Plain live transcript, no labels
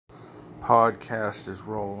Podcast is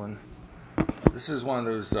rolling. This is one of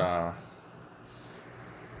those, I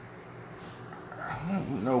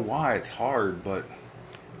don't know why it's hard, but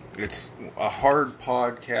it's a hard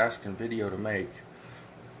podcast and video to make.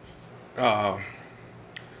 I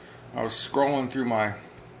was scrolling through my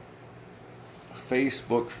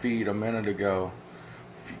Facebook feed a minute ago,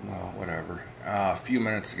 a few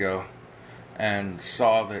minutes ago, and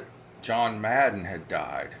saw that John Madden had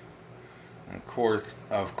died. And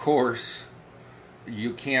of course,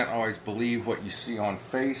 you can't always believe what you see on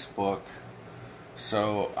Facebook.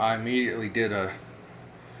 So I immediately did a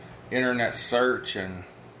internet search, and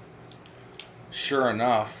sure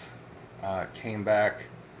enough, came back.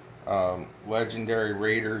 Legendary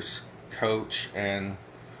Raiders coach and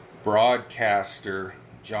broadcaster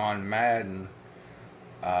John Madden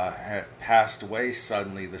had passed away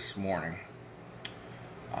suddenly this morning.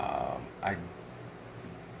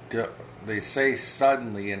 They say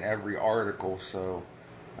suddenly in every article, so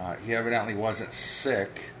he evidently wasn't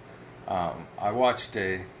sick. I watched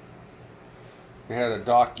they had a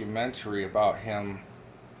documentary about him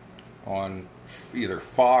on either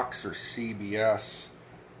Fox or CBS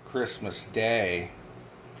Christmas Day,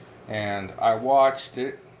 and I watched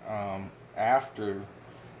it after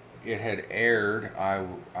it had aired. I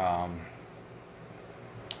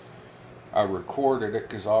recorded it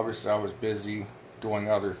because obviously I was busy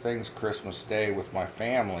doing other things Christmas Day with my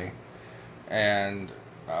family, and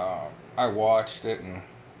I watched it and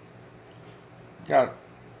got,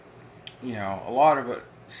 a lot of it,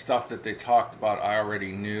 stuff that they talked about I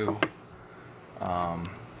already knew,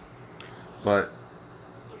 but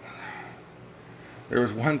there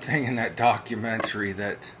was one thing in that documentary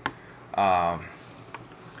that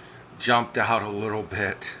jumped out a little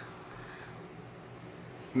bit.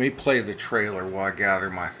 Let me play the trailer while I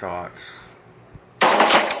gather my thoughts.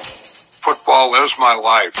 Football is my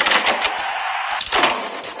life.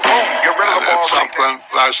 Get rid of the ball. It's something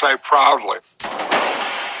that I say proudly.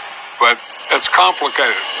 But it's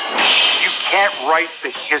complicated. You can't write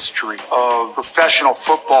the history of professional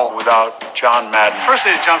football without John Madden. First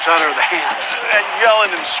thing that jumps out are the hands. And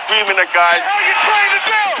yelling and screaming at guys. What are you trying to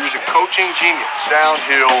do? He was a coaching genius.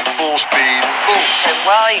 Downhill, full speed, boom. He said,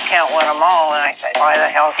 well, you can't win them all. And I said, why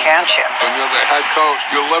the hell can't you? When you're the head coach,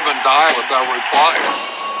 you live and die with every player.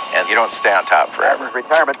 And you don't stay on top forever.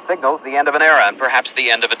 Retirement signals the end of an era and perhaps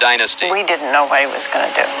the end of a dynasty. We didn't know what he was going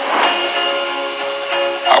to do.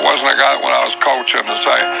 I wasn't a guy when I was coaching to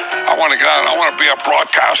say, I want to get out, I want to be a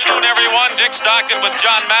broadcaster. Good afternoon, everyone. Dick Stockton with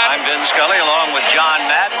John Madden. I'm Vin Scully along with John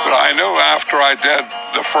Madden. But I knew after I did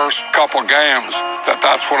the first couple games that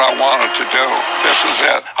that's what I wanted to do. This is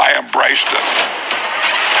it. I embraced it.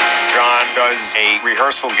 John does a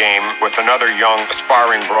rehearsal game with another young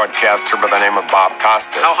aspiring broadcaster by the name of Bob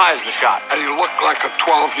Costas. How high is the shot? And he looked like a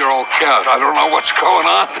 12-year-old kid. I don't know what's going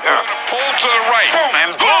on there. Pull to the right. Boom,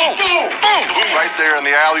 And boom. boom, boom, boom. Right there in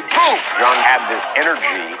the alley, boom! John had this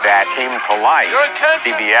energy that came to life.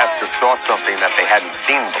 CBS just saw something that they hadn't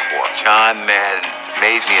seen before. John Madden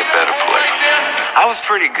made me a better player. I was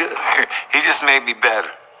pretty good. He just made me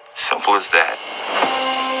better. Simple as that.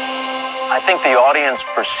 I think the audience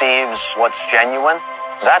perceives what's genuine.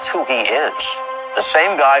 That's who he is. The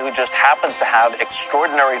same guy who just happens to have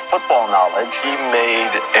extraordinary football knowledge. He made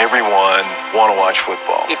everyone want to watch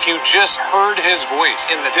football. If you just heard his voice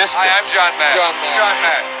in the distance. Hi, I'm John Madden. John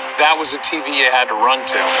Madden. That was a TV you had to run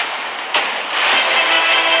to.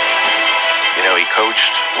 You know, he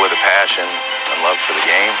coached with a passion and love for the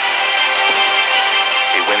game.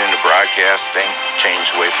 He went into broadcasting,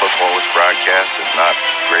 changed the way football was broadcast, if not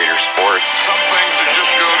greater sports. Some things that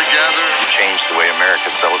just go together. Changed the way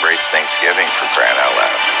America celebrates Thanksgiving, for crying out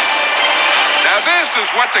loud. Now this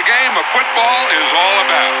is what the game of football is all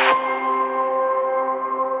about.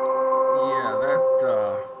 Yeah, that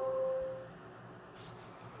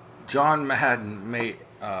John Madden made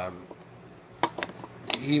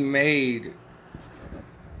he made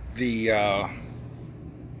the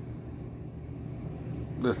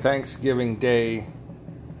Thanksgiving Day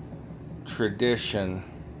tradition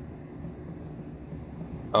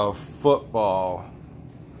of football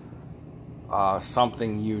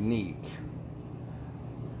something unique.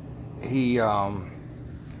 He for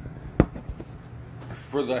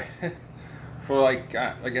like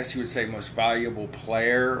I guess you would say most valuable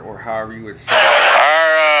player, or however you would say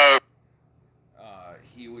it,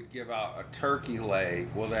 he would give out a turkey leg.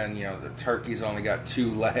 Well, then the turkey's only got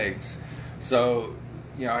 2 legs, so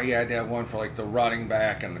he had to have one for like the running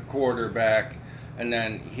back and the quarterback, and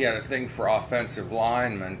then he had a thing for offensive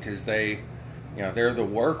linemen because they're the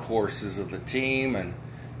workhorses of the team, and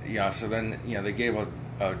so then they gave a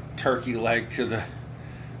turkey leg to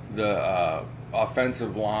the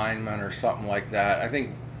offensive lineman or something like that. I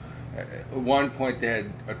think at one point they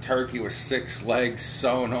had a turkey with 6 legs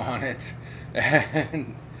sewn on it,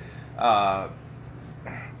 and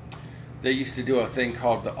they used to do a thing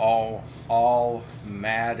called the all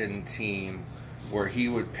Madden team, where he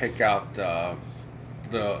would pick out the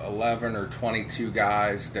 11 or 22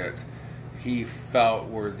 guys that he felt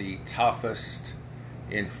were the toughest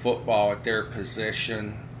in football at their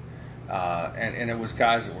position, and it was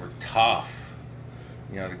guys that were tough.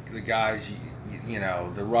 The guys,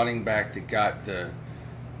 the running back that got the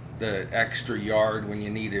extra yard when you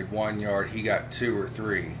needed 1 yard, he got 2 or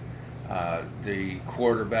 3. The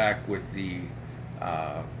quarterback with the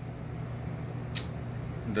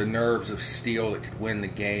nerves of steel that could win the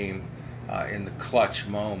game in the clutch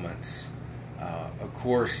moments. Of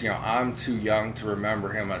course, I'm too young to remember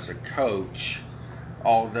him as a coach,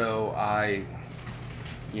 although I,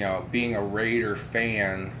 being a Raider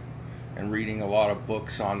fan and reading a lot of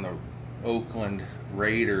books on the Oakland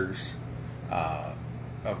Raiders,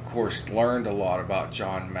 of course, learned a lot about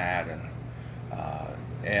John Madden.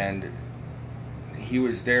 And he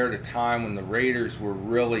was there at a time when the Raiders were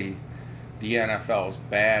really the NFL's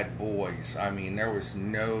bad boys. I mean, there was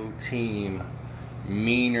no team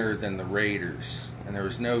meaner than the Raiders, and there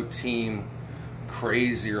was no team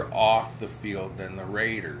crazier off the field than the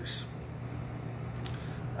Raiders.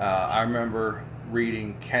 I remember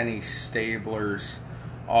reading Kenny Stabler's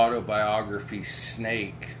autobiography,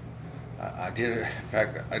 Snake. I did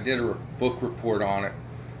a book report on it,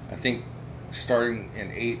 I think starting in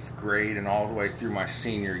 8th grade and all the way through my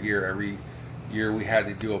senior year. Every year we had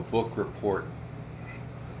to do a book report,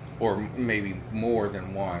 or maybe more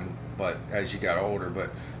than one, but as you got older. But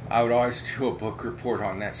I would always do a book report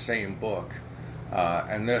on that same book.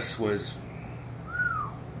 And this was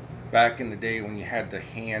back in the day when you had to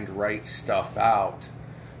hand write stuff out.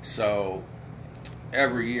 So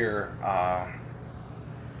every year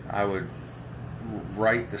I would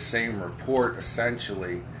write the same report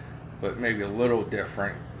essentially, but maybe a little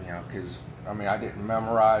different, because I didn't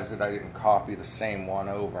memorize it. I didn't copy the same one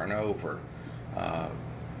over and over.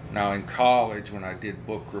 Now in college, when I did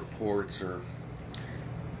book reports or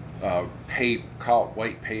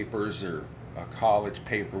white papers or a college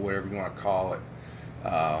paper, whatever you want to call it,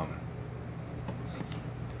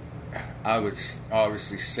 I would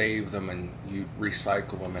obviously save them and you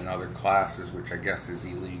recycle them in other classes, which I guess is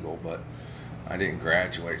illegal, but I didn't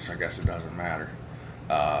graduate, so I guess it doesn't matter.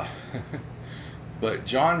 But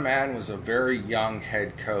John Madden was a very young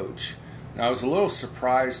head coach. And I was a little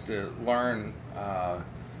surprised to learn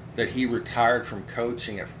that he retired from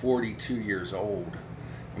coaching at 42 years old.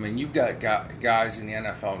 I mean, you've got guys in the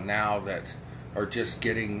NFL now that are just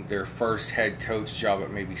getting their first head coach job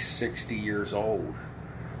at maybe 60 years old.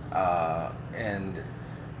 And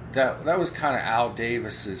that was kind of Al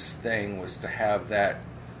Davis's thing, was to have that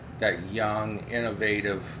young,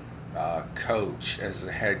 innovative coach as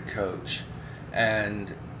the head coach.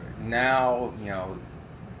 And now,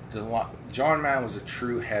 John Madden was a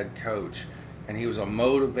true head coach, and he was a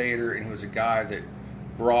motivator, and he was a guy that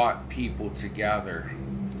brought people together.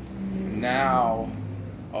 Now,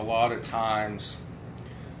 a lot of times,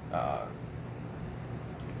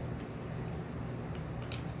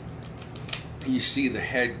 you see the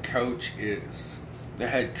head coaches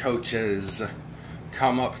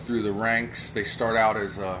come up through the ranks. They start out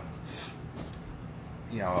as an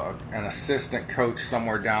assistant coach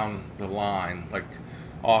somewhere down the line, like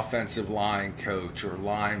offensive line coach or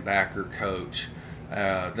linebacker coach.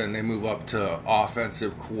 Then they move up to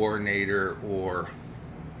offensive coordinator or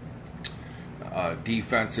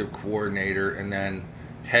defensive coordinator, and then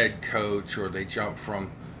head coach, or they jump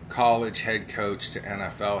from college head coach to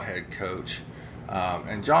NFL head coach.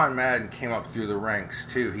 And John Madden came up through the ranks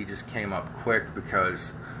too. He just came up quick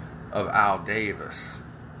because of Al Davis.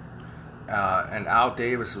 And Al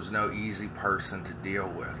Davis was no easy person to deal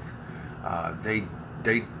with. They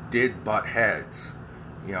did butt heads.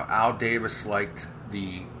 Al Davis liked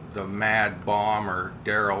the Mad Bomber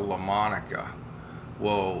Daryl LaMonica.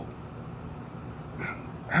 Well,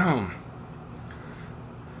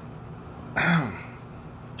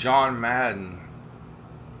 John Madden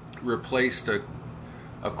replaced a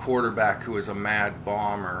quarterback who was a Mad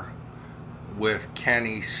Bomber with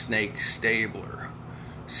Kenny Snake Stabler.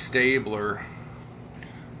 Stabler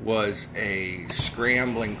was a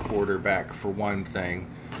scrambling quarterback, for one thing,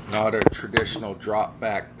 not a traditional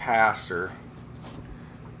drop-back passer,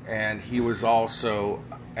 and he was also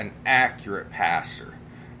an accurate passer.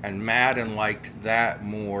 And Madden liked that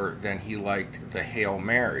more than he liked the Hail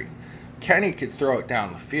Mary. Kenny could throw it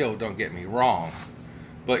down the field, don't get me wrong,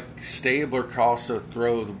 but Stabler could also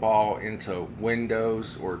throw the ball into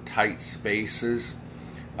windows or tight spaces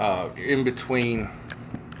in between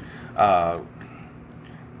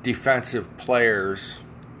defensive players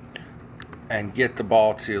and get the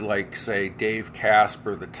ball to, like, say, Dave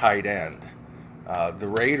Casper, the tight end. The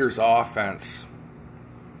Raiders' offense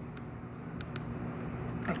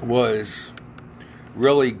was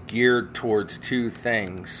really geared towards two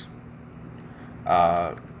things.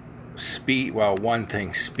 Speed, well, one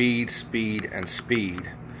thing, speed, and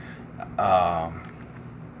speed.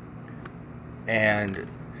 And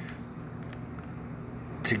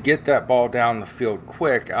to get that ball down the field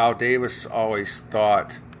quick, Al Davis always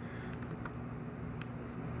thought,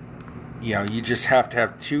 you just have to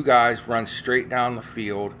have two guys run straight down the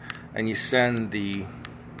field, and you send the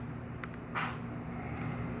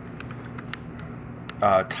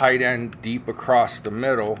tight end deep across the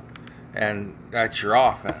middle, and that's your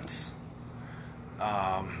offense.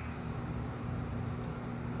 No,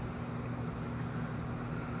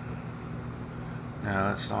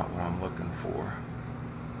 that's not what I'm looking for.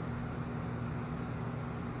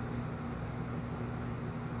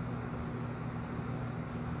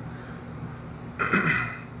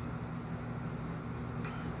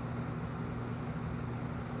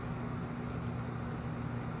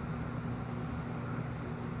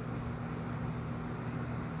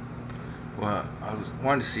 Well, I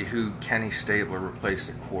wanted to see who Kenny Stabler replaced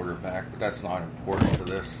at quarterback, but that's not important to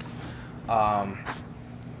this.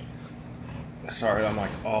 Sorry, I'm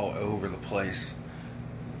like all over the place.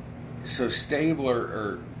 So Stabler,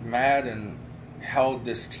 or Madden, held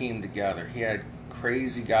this team together. He had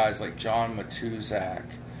crazy guys like John Matuzak,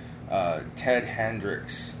 Ted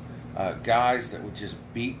Hendricks, guys that would just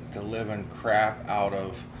beat the living crap out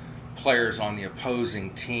of players on the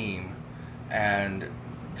opposing team. And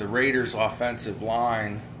the Raiders' offensive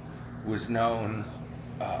line was known,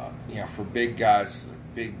 for big guys,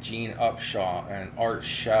 big Gene Upshaw and Art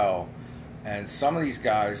Shell. And some of these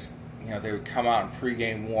guys, they would come out in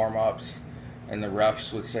pregame warm-ups, and the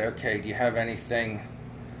refs would say, okay, do you have anything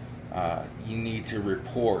you need to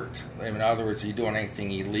report? In other words, are you doing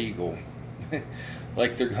anything illegal?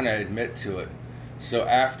 Like they're going to admit to it. So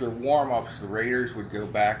after warm-ups, the Raiders would go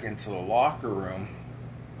back into the locker room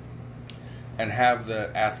and have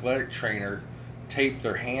the athletic trainer tape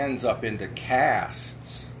their hands up into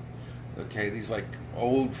casts. Okay, these like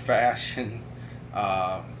old-fashioned,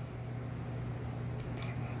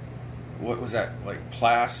 what was that, like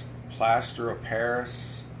plaster of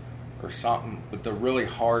Paris or something, but the really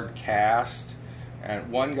hard cast.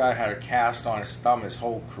 And one guy had a cast on his thumb his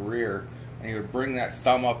whole career, and he would bring that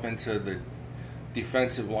thumb up into the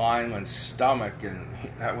defensive lineman's stomach, and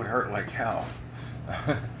that would hurt like hell.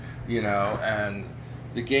 And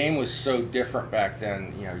the game was so different back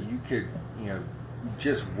then. You could,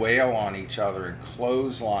 just wail on each other and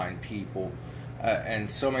clothesline people, and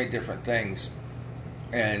so many different things.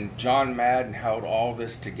 And John Madden held all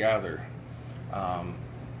this together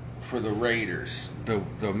for the Raiders,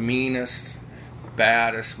 the meanest,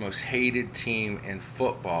 baddest, most hated team in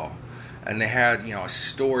football. And they had, a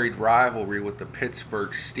storied rivalry with the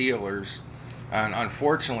Pittsburgh Steelers. And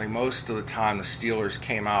unfortunately, most of the time, the Steelers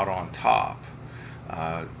came out on top.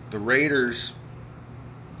 The Raiders,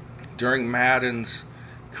 during Madden's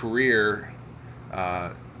career,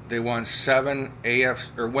 they won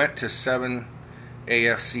went to seven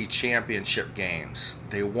AFC championship games.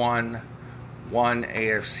 They won one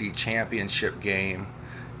AFC championship game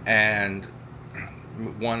and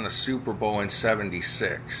won the Super Bowl in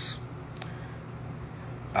 '76.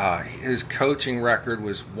 His coaching record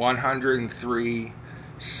was 103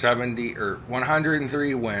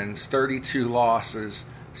 wins, 32 losses,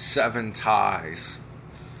 7 ties,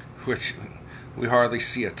 which we hardly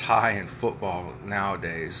see a tie in football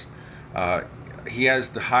nowadays. He has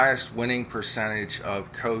the highest winning percentage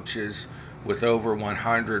of coaches with over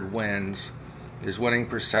 100 wins. His winning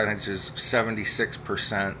percentage is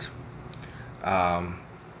 76%.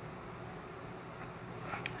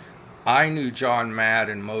 I knew John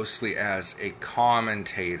Madden mostly as a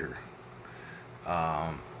commentator, a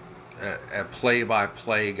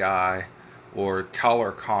play-by-play guy or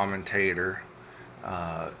color commentator,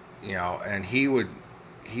 and he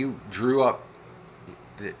drew up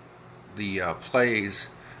the plays.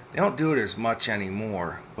 They don't do it as much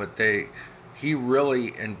anymore, but he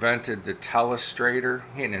really invented the telestrator.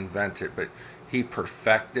 He didn't invent it, but he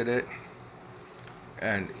perfected it.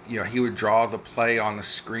 And he would draw the play on the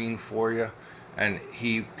screen for you, and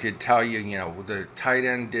he could tell you, the tight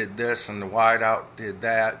end did this and the wideout did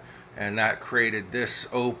that, and that created this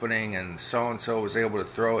opening, and so was able to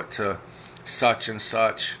throw it to such and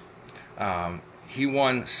such. He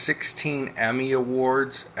won 16 Emmy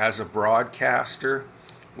Awards as a broadcaster,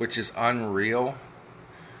 which is unreal.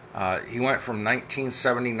 He went from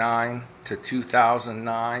 1979 to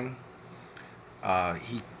 2009.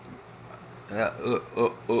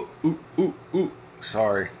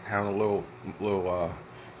 Sorry, having a little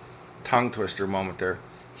tongue twister moment there.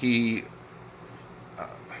 He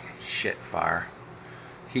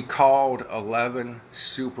He called 11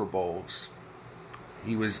 Super Bowls.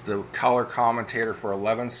 He was the color commentator for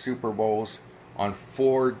 11 Super Bowls on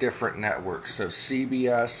 4 different networks. So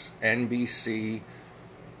CBS, NBC,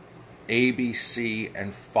 ABC,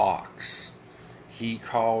 and Fox. He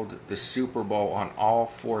called the Super Bowl on all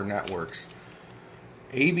 4 networks.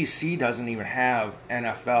 ABC doesn't even have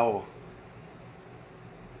NFL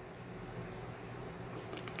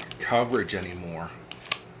coverage anymore.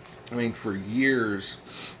 I mean, for years,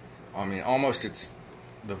 almost it's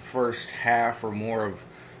the first half or more of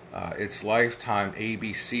its lifetime,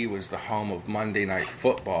 ABC was the home of Monday Night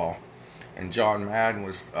Football, and John Madden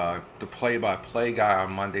was the play-by-play guy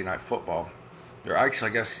on Monday Night Football. Or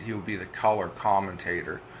actually, I guess he would be the color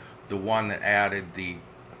commentator, the one that added the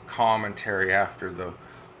commentary after the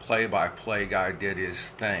play-by-play guy did his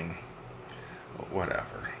thing.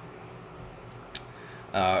 Whatever.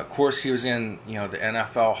 Of course, he was in the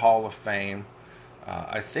NFL Hall of Fame.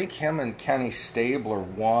 I think him and Kenny Stabler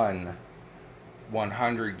won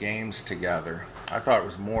 100 games together. I thought it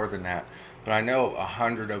was more than that, but I know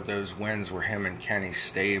 100 of those wins were him and Kenny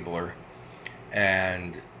Stabler,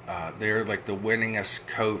 and they're like the winningest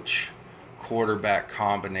coach-quarterback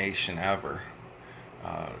combination ever.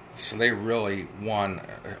 So they really won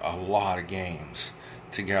a lot of games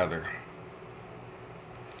together.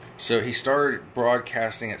 So he started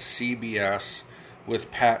broadcasting at CBS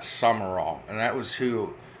with Pat Summerall, and that was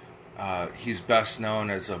who he's best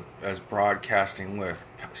known as broadcasting with.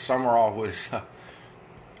 Summerall was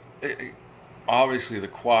obviously the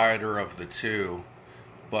quieter of the two,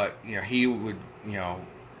 but he would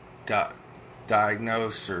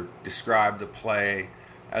diagnose or describe the play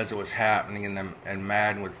as it was happening, and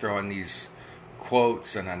Madden would throw in these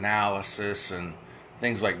quotes and analysis and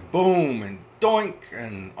things like boom and doink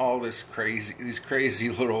and all these crazy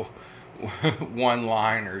little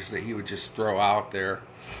one-liners that he would just throw out there.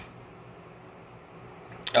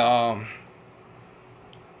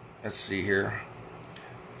 Let's see here.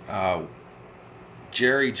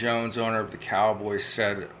 Jerry Jones, owner of the Cowboys,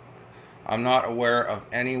 said, "I'm not aware of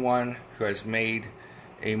anyone who has made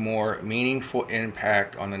a more meaningful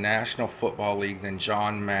impact on the National Football League than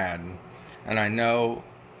John Madden, and I know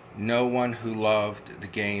no one who loved the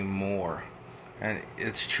game more." And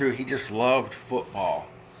it's true, he just loved football.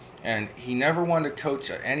 And he never wanted to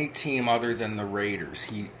coach any team other than the Raiders.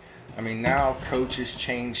 Now coaches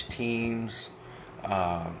change teams,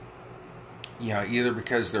 either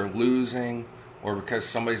because they're losing or because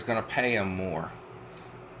somebody's going to pay them more.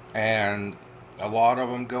 And a lot of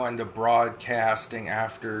them go into broadcasting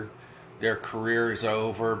after their career is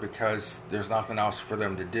over because there's nothing else for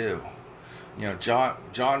them to do.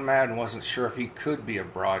 John Madden wasn't sure if he could be a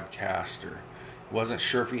broadcaster. Wasn't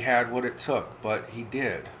sure if he had what it took, but he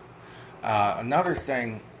did. Another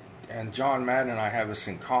thing, and John Madden and I have this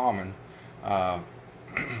in common,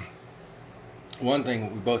 one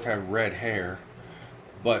thing, we both have red hair,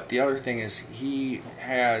 but the other thing is he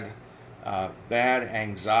had bad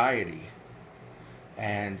anxiety,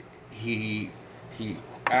 and he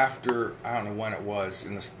after, I don't know when it was,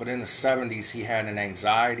 but in the 70s he had an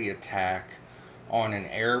anxiety attack on an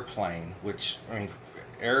airplane, which,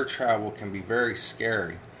 air travel can be very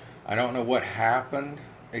scary. I don't know what happened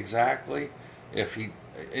exactly.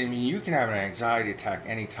 You can have an anxiety attack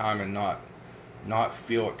anytime and not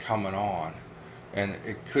feel it coming on, and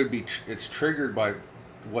it could be it's triggered by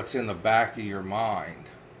what's in the back of your mind.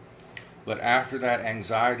 But after that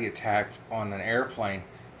anxiety attack on an airplane,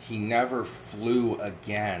 he never flew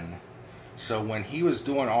again. So when he was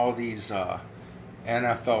doing all these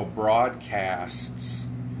NFL broadcasts,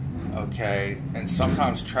 and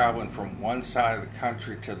sometimes traveling from one side of the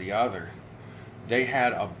country to the other, they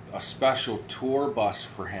had a special tour bus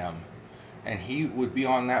for him, and he would be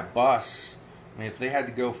on that bus. If they had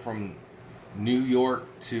to go from New York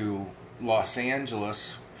to Los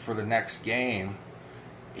Angeles for the next game,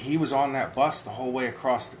 he was on that bus the whole way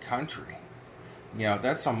across the country.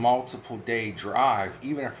 That's a multiple day drive,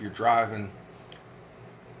 even if you're driving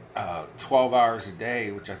 12 hours a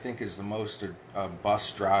day, which I think is the most a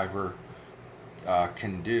bus driver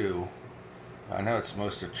can do. I know it's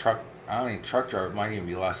most a truck. I don't think truck driver, it might even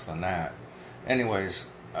be less than that. Anyways,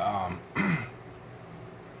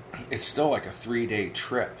 it's still like a 3-day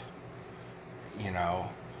trip,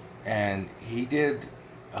 And he did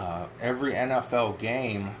every NFL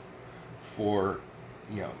game for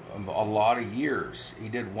a lot of years. He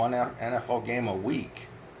did one NFL game a week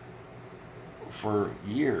for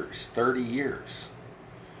years, 30 years.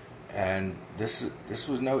 And this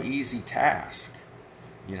was no easy task,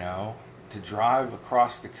 to drive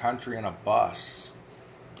across the country in a bus.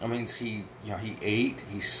 I mean, he ate,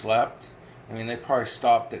 he slept. I mean, they probably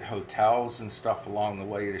stopped at hotels and stuff along the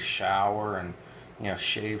way to shower and,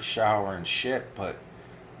 shave, shower, and shit. But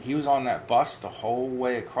he was on that bus the whole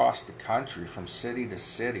way across the country from city to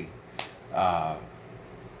city. But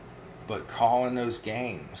calling those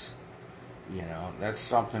games, that's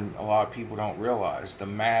something a lot of people don't realize. The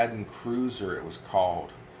Madden Cruiser, it was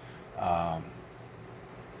called.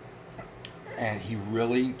 And he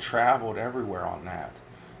really traveled everywhere on that.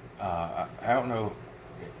 I don't know,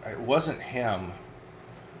 it wasn't him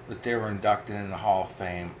that they were inducted in the Hall of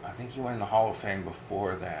Fame. I think he went in the Hall of Fame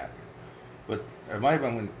before that. But it might have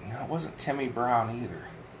been it wasn't Timmy Brown either.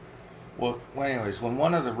 Well, anyways, when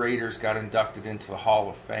one of the Raiders got inducted into the Hall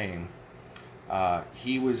of Fame,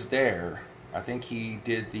 he was there. I think he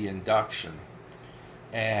did the induction.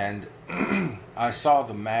 And I saw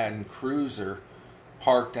the Madden Cruiser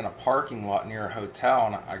parked in a parking lot near a hotel,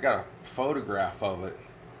 and I got a photograph of it.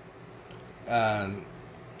 And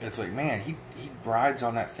it's like, man, he rides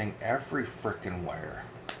on that thing every frickin' where.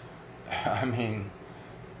 I mean,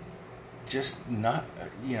 just not,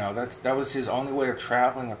 that was his only way of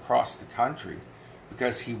traveling across the country,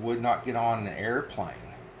 because he would not get on an airplane.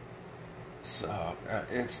 So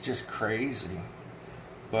it's just crazy.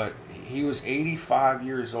 But he was 85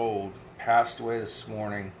 years old, passed away this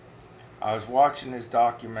morning. I was watching his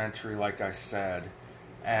documentary, like I said,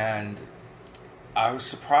 and I was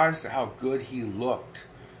surprised at how good he looked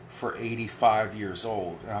for 85 years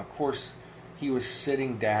old. Now, of course, he was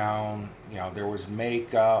sitting down, there was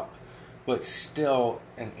makeup, but still,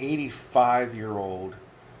 an 85-year-old,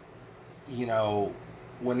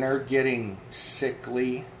 when they're getting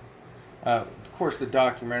sickly, of course, the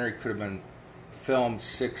documentary could have been filmed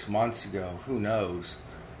 6 months ago, who knows,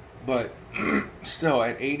 but still,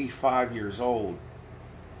 at 85 years old,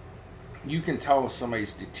 you can tell if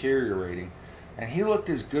somebody's deteriorating. And he looked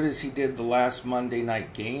as good as he did the last Monday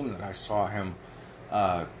night game that I saw him,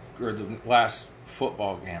 or the last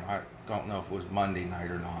football game. I don't know if it was Monday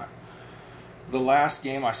night or not. The last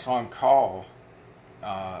game I saw him call,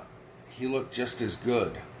 he looked just as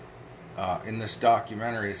good in this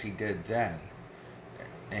documentary as he did then.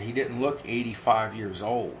 And he didn't look 85 years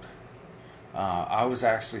old. I was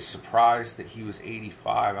actually surprised that he was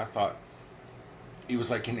 85. I thought he was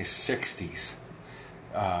like in his 60s.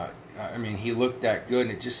 I mean, he looked that good,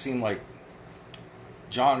 and it just seemed like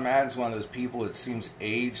John Madden's one of those people that seems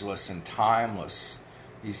ageless and timeless.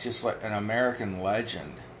 He's just like an American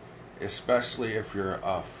legend, especially if you're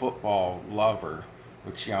a football lover,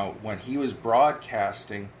 which, when he was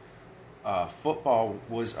broadcasting, football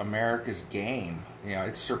was America's game.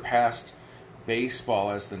 It surpassed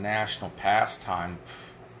baseball as the national pastime.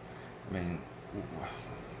 I mean,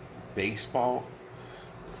 baseball?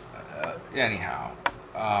 Anyhow.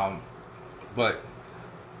 But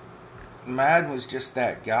Madden was just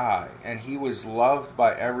that guy, and he was loved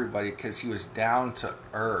by everybody because he was down to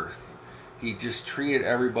earth. He just treated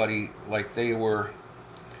everybody like they were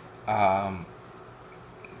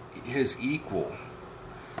his equal.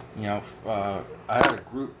 I had a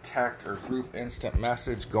group text or group instant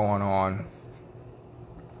message going on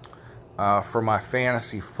for my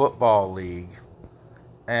fantasy football league,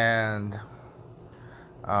 and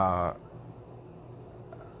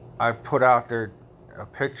I put out there a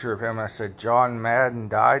picture of him, and I said, John Madden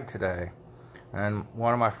died today. And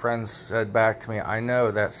one of my friends said back to me, I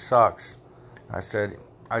know, that sucks. I said,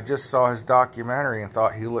 I just saw his documentary and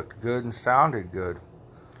thought he looked good and sounded good.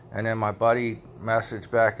 And then my buddy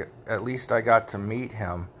messaged back, at least I got to meet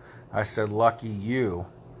him. I said, lucky you.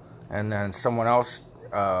 And then someone else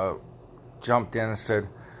jumped in and said,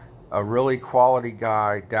 a really quality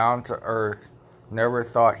guy, down to earth, never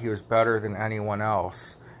thought he was better than anyone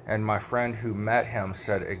else. And my friend who met him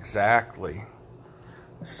said exactly.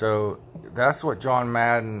 So that's what John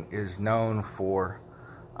Madden is known for.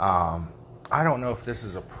 I don't know if this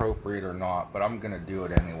is appropriate or not, but I'm going to do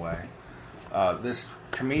it anyway. This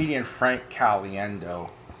comedian Frank Caliendo,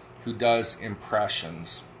 who does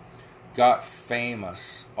impressions, got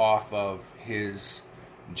famous off of his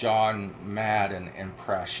John Madden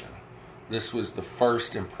impression. This was the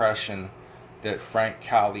first impression that Frank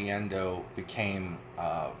Caliendo became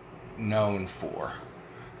known for.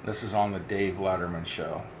 This is on the Dave Letterman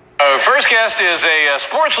show. First guest is a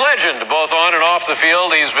sports legend, both on and off the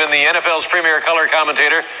field. He's been the NFL's premier color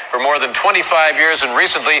commentator for more than 25 years and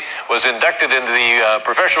recently was inducted into the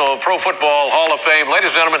Professional Pro Football Hall of Fame.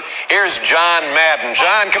 Ladies and gentlemen, here's John Madden.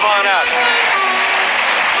 John, come on out.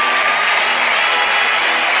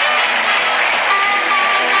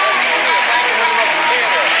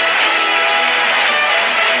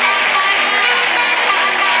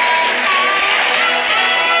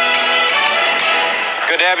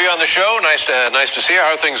 Good to have you on the show. Nice to see you.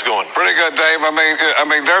 How are things going? Pretty good, Dave. I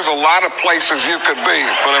mean, there's a lot of places you could be,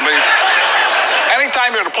 but I mean,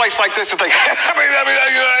 anytime you're at a place like this, you think,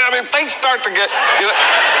 I mean, things start to get.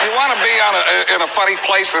 You want to be in a funny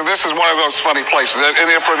place, and this is one of those funny places.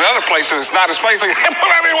 And if for another place it's not as funny, you think,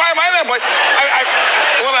 I mean, why am I that place?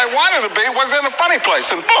 What I wanted to be was in a funny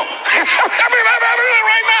place, and boom, I'm in it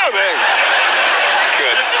right now, Dave.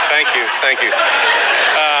 Good. Thank you.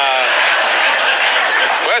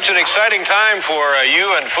 Well, it's an exciting time for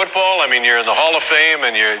you and football. I mean, you're in the Hall of Fame,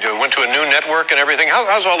 and you went to a new network and everything.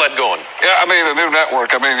 How's all that going? Yeah, I mean, a new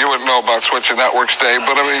network. I mean, you wouldn't know about switching networks, Dave,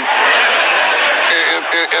 but I mean,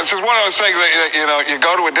 it's just one of those things that, you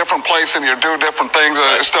go to a different place and you do different things.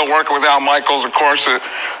 Still working with Al Michaels, of course, the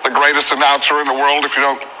greatest announcer in the world, if you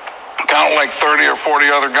don't count like 30 or 40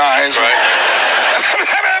 other guys. Right.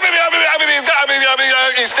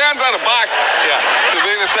 He stands on a box to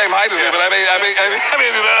be the same height as me, but I mean,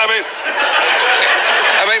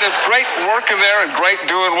 it's great working there and great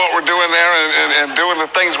doing what we're doing there and doing the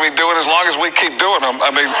things we do, and as long as we keep doing them,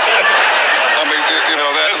 I mean,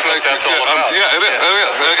 that's all about. Yeah, it is.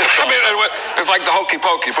 I mean, it's like the hokey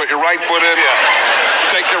pokey. You put your right foot in,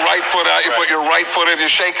 take your right foot out, you put your right foot in, you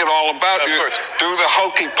shake it all about. You do the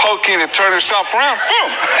hokey pokey to turn yourself around.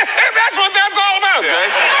 Boom. That's what that's all about,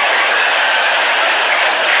 Dave.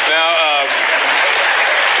 Now,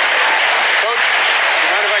 Coach,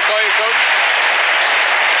 you mind if I call you Coach?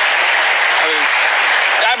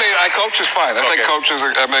 Coach is fine. I think Coach is.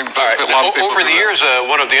 I mean, over the years,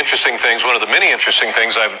 one of the many interesting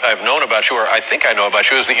things I've known about you, or I think I know about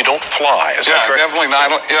you, is that you don't fly. Is that correct? Definitely not.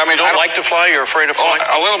 I mean, you don't like to fly. You're afraid of flying.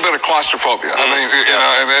 A little bit of claustrophobia. I mean,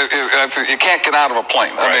 you can't get out of a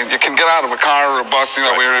plane. I mean, you can get out of a car or a bus. We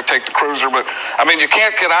were to take the cruiser, but I mean, you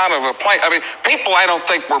can't get out of a plane. I mean, people I don't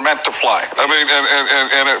think were meant to fly. I mean,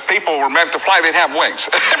 and if people were meant to fly, they'd have wings.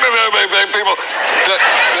 People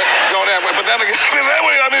don't have. But then again,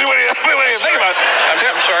 what do you think about it?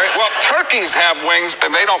 I'm sorry. Well, turkeys have wings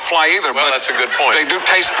and they don't fly either. Well, but that's a good point. They do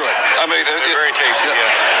taste good. I mean, they're very tasty. Yeah.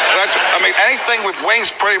 I mean, anything with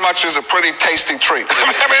wings pretty much is a pretty tasty treat. I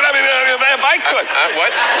mean, if I could,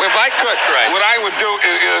 what? If I could, what I would do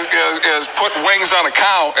is put wings on a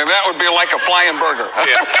cow, and that would be like a flying burger.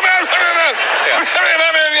 Yeah.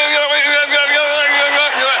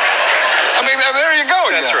 I mean, there you go.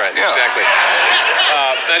 That's right. Yeah. Exactly.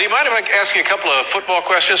 Now, do you mind if I ask you a couple of football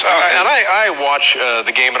questions? And I watch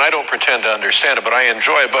the game, and I don't pretend to understand it, but I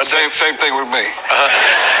enjoy it. But same thing with me.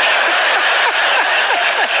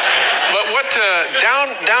 But what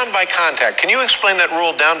down by contact? Can you explain that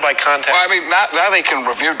rule, down by contact? Well, I mean, now they can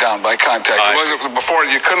review down by contact. It wasn't before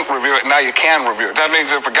you couldn't review it. Now you can review it. That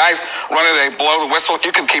means if a guy's running, they blow the whistle,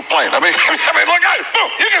 you can keep playing. I mean, look out!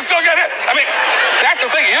 Boom! You can still get hit. I mean, that's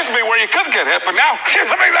the thing. It used to be where you couldn't get hit, but now,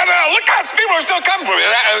 look out! People are still coming for you.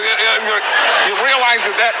 You realize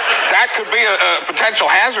that could be a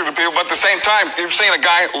potential hazard to people, but at the same time, you've seen a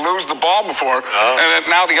guy lose the ball before, and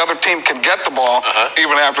now the other team can get the ball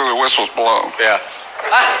even after the whistle's blown. Yeah.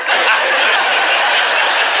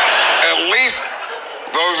 At least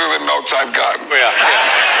those are the notes I've gotten. Yeah.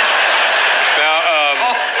 Now,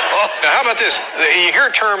 how about this? You hear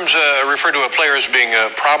terms refer to a player as being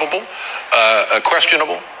probable,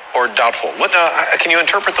 questionable, or doubtful. What? Can you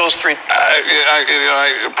interpret those three?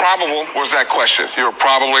 Probable was that question. You were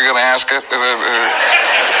probably going to ask it. No,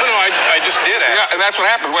 I just did ask. Yeah, and that's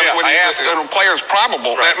what happens when a player's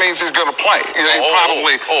probable. That means he's going to play. He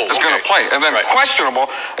probably is going to play. And then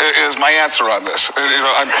questionable is my answer on this.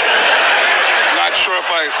 I'm not sure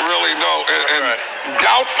if I really know. And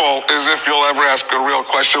doubtful is if you'll ever ask a real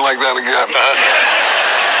question like that again.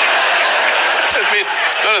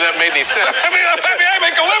 None of that made any sense. I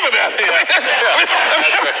make a living at it.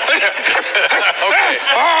 Okay.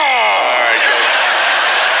 All right, Coach.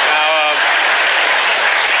 Now,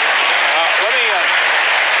 let me.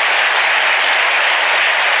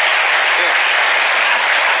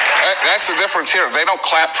 That's the difference here. They don't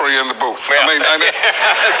clap for you in the booth. Yeah. I mean,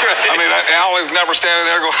 that's right. I mean, Al is never standing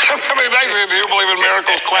there going, do you believe in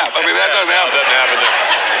miracles? Clap. I mean, that doesn't happen. That doesn't happen there.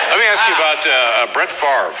 Let me ask you about Brett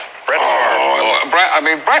Favre. Brett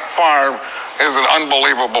Favre. Brett Favre is an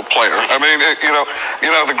unbelievable player. I mean,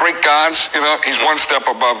 the great gods, he's one step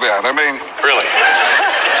above that. I mean, really?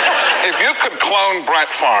 If you could clone Brett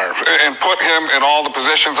Favre and put him in all the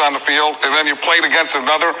positions on the field, and then you played against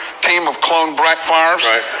another team of clone Brett Favres,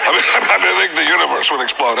 right. I think the universe would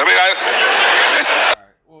explode. I mean, All right.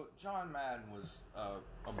 Well, John Madden was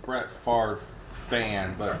a Brett Favre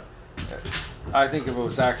fan, but I think if it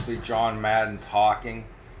was actually John Madden talking,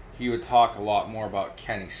 he would talk a lot more about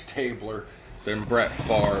Kenny Stabler than Brett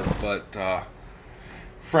Favre. But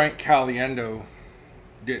Frank Caliendo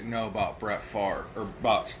didn't know about Brett Favre or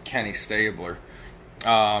about Kenny Stabler.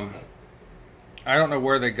 I don't know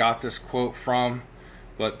where they got this quote from,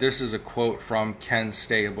 but this is a quote from Ken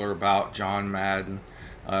Stabler about John Madden.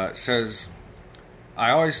 It says,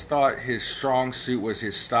 "I always thought his strong suit was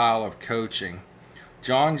his style of coaching.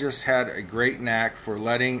 John just had a great knack for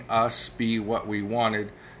letting us be what we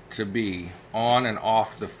wanted to be on and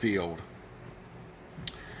off the field.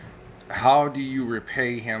 How do you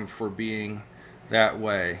repay him for being that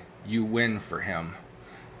way? You win for him."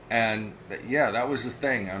 And yeah, that was the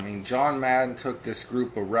thing. I mean, John Madden took this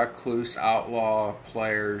group of recluse, outlaw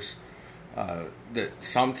players that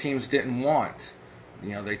some teams didn't want.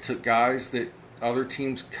 They took guys that other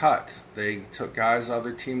teams cut. They took guys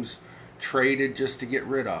other teams traded just to get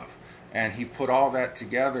rid of. And he put all that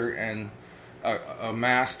together and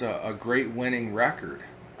amassed a great winning record.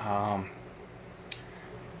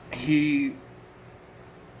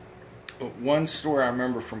 One story I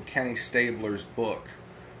remember from Kenny Stabler's book,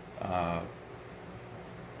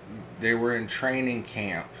 they were in training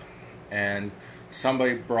camp and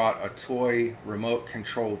somebody brought a toy remote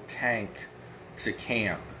controlled tank to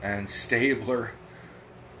camp, and Stabler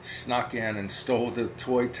snuck in and stole the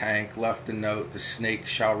toy tank, left a note, "The snake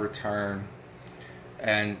shall return,"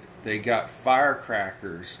 and they got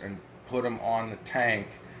firecrackers and put them on the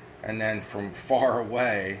tank, and then from far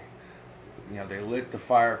away, they lit the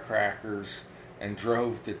firecrackers and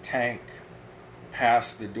drove the tank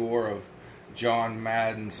past the door of John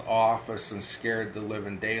Madden's office and scared the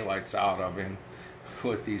living daylights out of him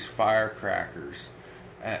with these firecrackers.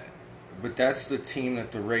 But that's the team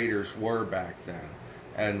that the Raiders were back then.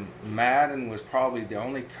 And Madden was probably the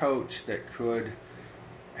only coach that could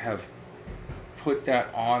have put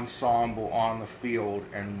that ensemble on the field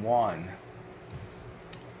and won.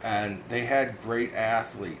 And they had great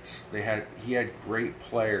athletes. He had great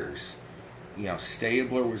players.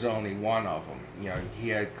 Stabler was only one of them. He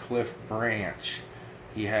had Cliff Branch.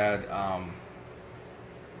 He had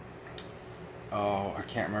I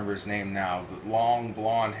can't remember his name now. The long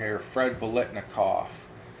blonde hair, Fred Biletnikoff.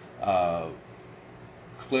 I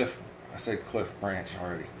said Cliff Branch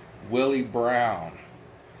already. Willie Brown.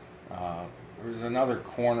 There was another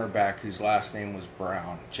cornerback whose last name was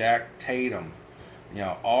Brown. Jack Tatum.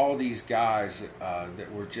 All these guys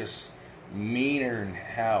that were just meaner than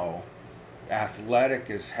hell, athletic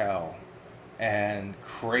as hell, and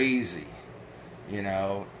crazy.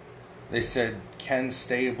 They said Ken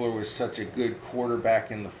Stabler was such a good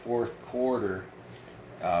quarterback in the fourth quarter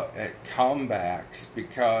at comebacks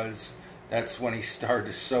because that's when he started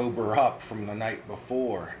to sober up from the night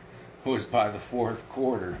before. It was by the fourth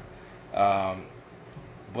quarter.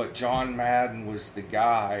 But John Madden was the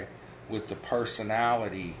guy with the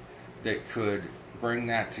personality that could bring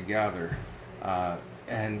that together.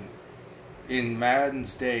 And in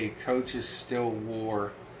Madden's day, coaches still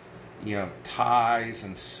wore, ties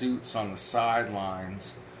and suits on the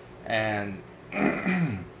sidelines. And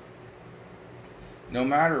no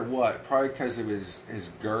matter what, probably because of his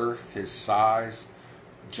girth, his size,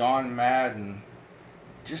 John Madden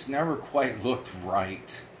just never quite looked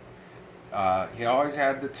right. He always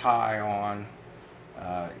had the tie on.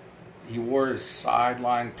 He wore his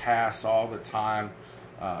sideline pass all the time.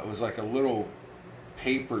 It was like a little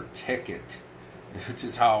paper ticket, which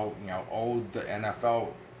is how old the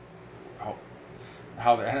NFL,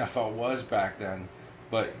 how the NFL was back then.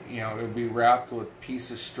 But it would be wrapped with a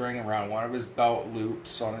piece of string around one of his belt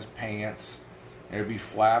loops on his pants. It would be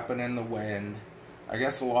flapping in the wind. I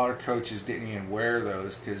guess a lot of coaches didn't even wear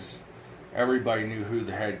those because everybody knew who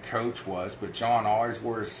the head coach was. But John always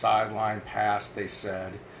wore his sideline pass, they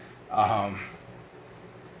said.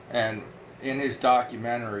 And in his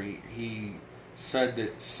documentary, he said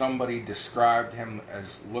that somebody described him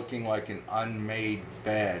as looking like an unmade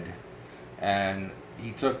bed, and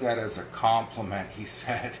he took that as a compliment, he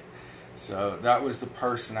said. So that was the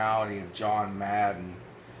personality of John Madden.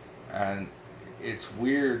 And it's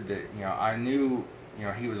weird that I knew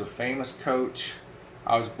he was a famous coach.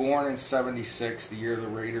 I was born in '76, the year the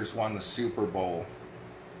Raiders won the Super Bowl,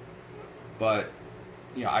 but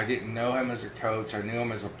I didn't know him as a coach. I knew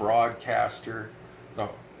him as a broadcaster.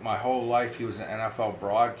 My whole life he was an NFL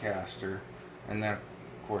broadcaster, and then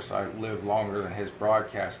of course I lived longer than his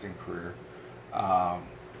broadcasting career.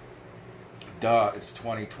 It's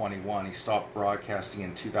 2021. He stopped broadcasting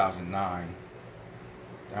in 2009.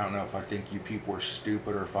 I don't know if I think you people are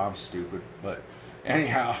stupid or if I'm stupid, but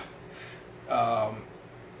anyhow,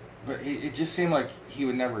 but it just seemed like he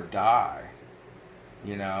would never die,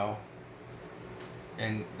 and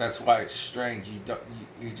that's why it's strange. You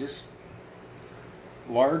just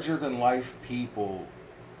larger than life people,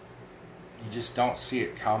 you just don't see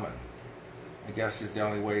it coming, I guess is the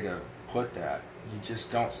only way to put that. You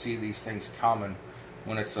just don't see these things coming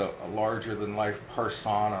when it's a larger than life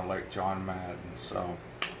persona like John Madden. So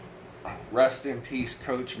rest in peace,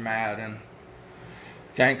 Coach Madden.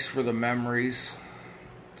 Thanks for the memories.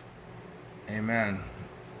 Amen.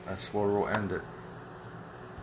 That's where we'll end it.